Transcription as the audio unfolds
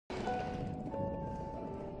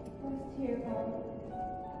Here, Papa.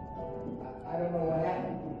 I don't know what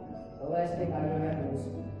happened. The last thing I remember was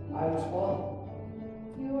I was falling.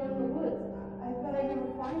 You were in the woods. I thought I'd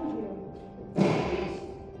never find you. Please,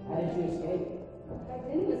 how did you escape? I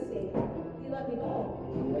didn't escape. He let me go.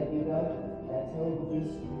 He let you go? That terrible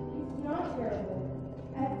beast? He's not terrible.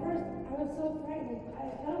 At first, I was so frightened.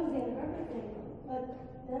 I thought it was the end of everything. But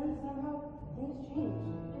then somehow things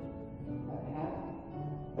changed. How?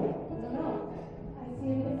 I don't know. I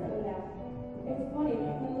see him differently now. It's funny. When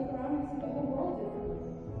I look around, I see the whole world differently.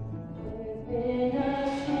 There's been a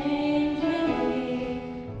change in me.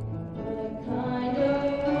 The kind of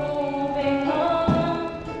roving on.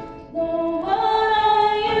 Though what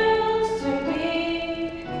I used to be,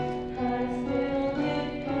 I still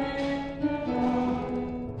depend upon.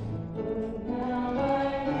 But now I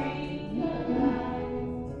realize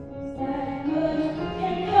that good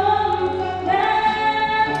can come from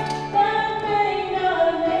bad. That may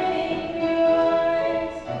not make me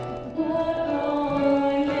wise, but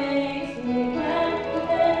only makes me glad.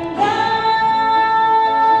 And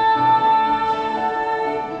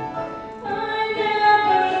I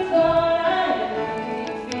never thought I'd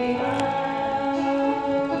leave behind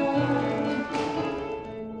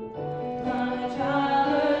my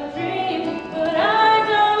childhood dream, but I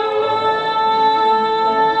don't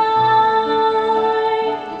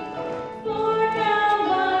mind. For now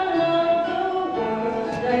I love the world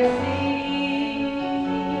I see.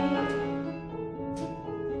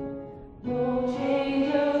 No change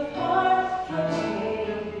of heart can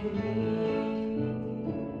change me.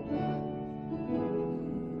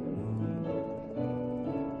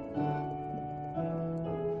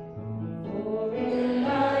 For in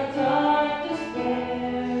my dark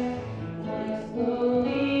despair, I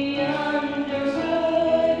slowly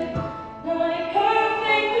understood my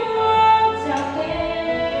perfect worlds out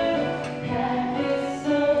there had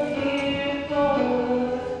disappeared for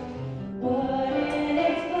good. But in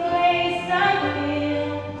its place I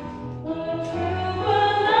feel a true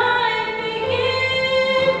life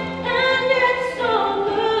begin, and it's so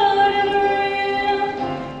good and real.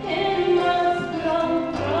 It must come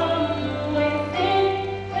from within,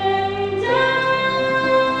 and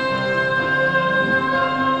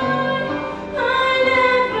I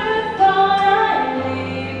never thought I'd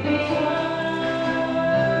leave behind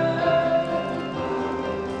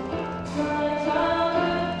my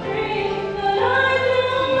childhood dream, but I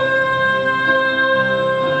don't mind.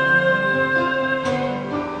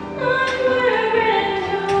 I'm living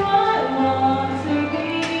who I want to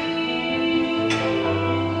be.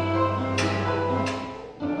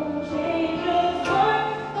 No change of heart,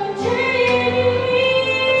 a change in me.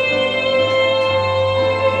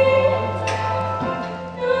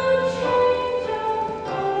 No change of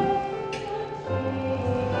heart, a change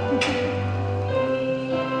in me.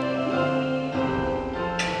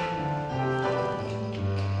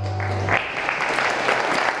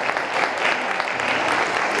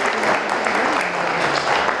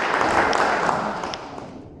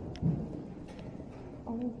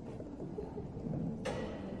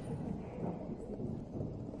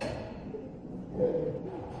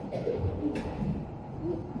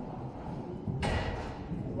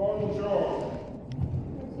 Bonjour.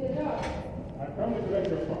 Monsieur George. I've come to collect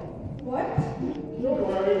your phone. What? Show you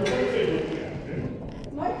how it is crazy.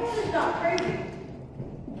 My father's not crazy.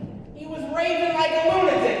 He was raving like a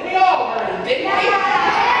lunatic. We all heard him, didn't we?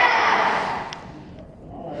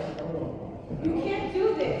 All right, come along. You can't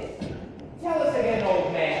do this. Tell us again,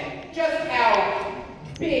 old man, just how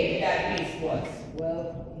big that beast was.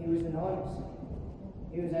 Well, he was enormous.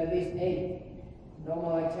 He was at least 8. No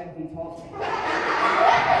more like 10 feet tall.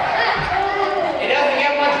 It doesn't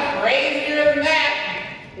get much crazier than that.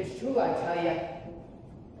 It's true, I tell you.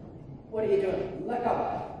 What are you doing? Let go.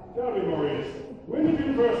 Tell me, Maurice, when did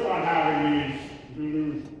you first start having these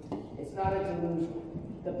delusions? It's not a delusion.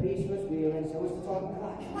 The beast was real, and so was the talking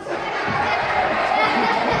clock.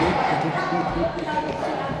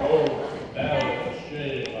 Oh, that was a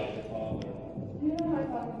shame about your father. You know my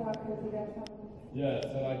father's not crazy, that's how. Yes,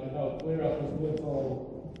 and I can help clear up this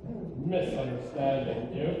little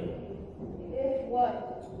misunderstanding If what?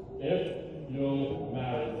 if you'll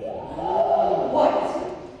marry me. What?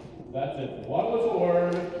 That's it. One little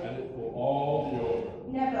word, and it will all be over.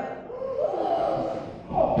 Never.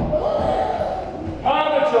 Come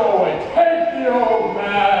at your way. Take the old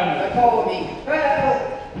man. Let go of me.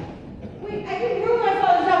 Wait, I can prove my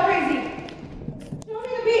father's not crazy. Show me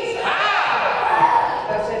the beast.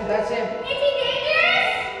 That's him. Is he dangerous?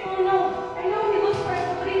 Oh no, I know he looks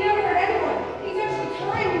frightful, but he never hurt anyone. He's actually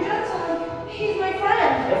kind and gentle, and he's my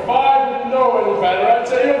friend. If I didn't know any better,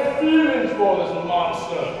 for this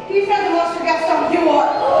monster? He's had the monster Gaston you are.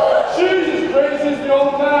 She's as crazy as the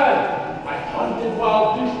old man. I've hunted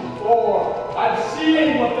wild beasts before. I've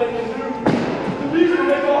seen what they can do. The beasts will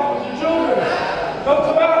make off with your children. They'll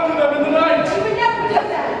come after them in the night. You would never do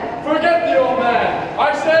that. Forget the old man.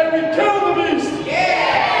 I say we kill the beast.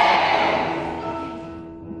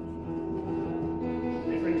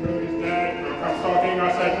 If we prove he's dead, he'll come stalking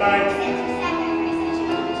us at night.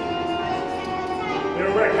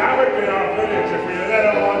 He'll wreak havoc in our village if we let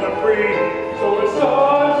him on the free. So it's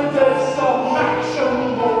time to take some action,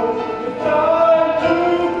 boys. It's time to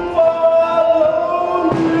follow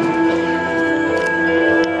me.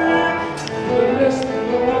 The mist,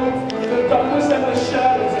 the road, the darkness and the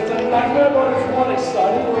shadows. It's a nightmare, but it's one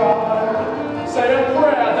exciting ride. Say a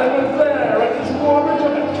prayer, then we're there at the drawbridge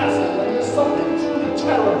of the castle, and there's something truly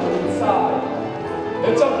terrible inside.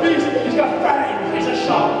 It's a beast. He's got fangs. He's a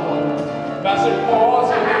sharp one. Massive paws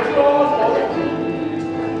and claws for the feet.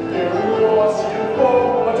 Here we all see him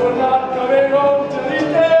fall, but we're not coming home till he's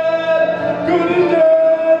dead. Good and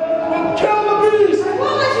dead. We'll kill the beast. I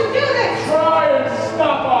won't let you do this. Try and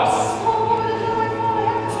stop us. Oh, it's not my fault. I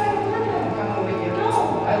have to try to run him. I'm coming with you.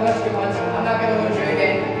 No. I left you once. I'm not gonna lose you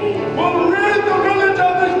again. We'll rid the village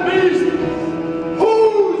of this beast.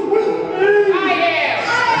 Who's with me? I am!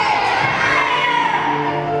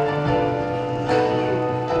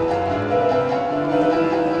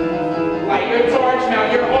 Light your torch, mount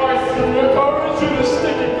your horse. Give your courage to the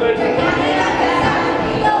sticky blade.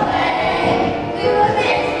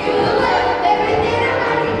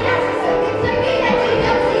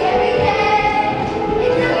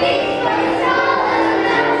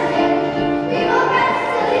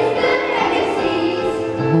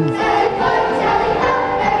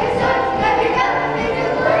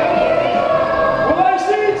 Will I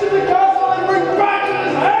see to the castle and bring back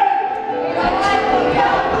his head?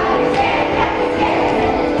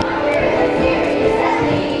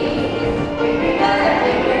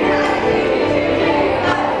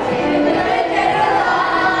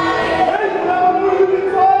 Hey, now we've been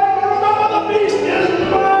flying, but remember the beast is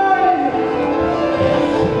mine!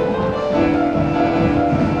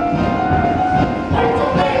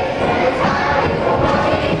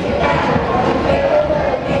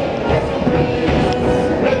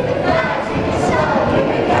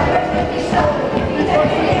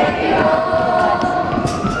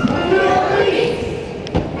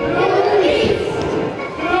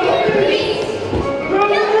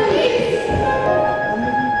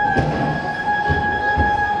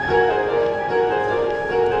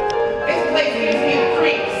 This place gives me the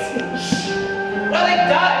creeps. Shh. Well, it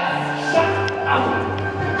does. Shut up.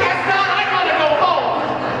 Gaston, I want to go home.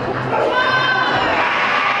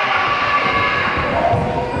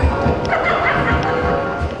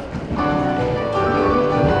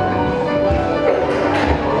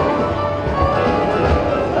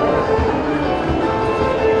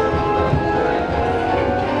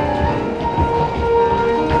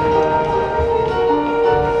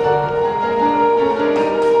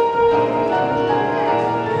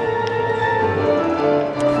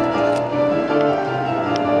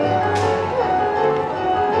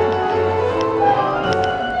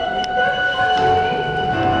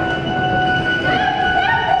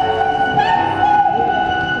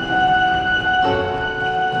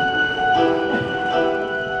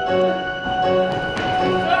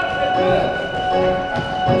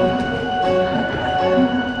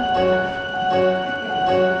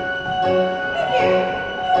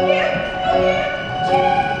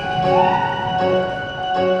 Here.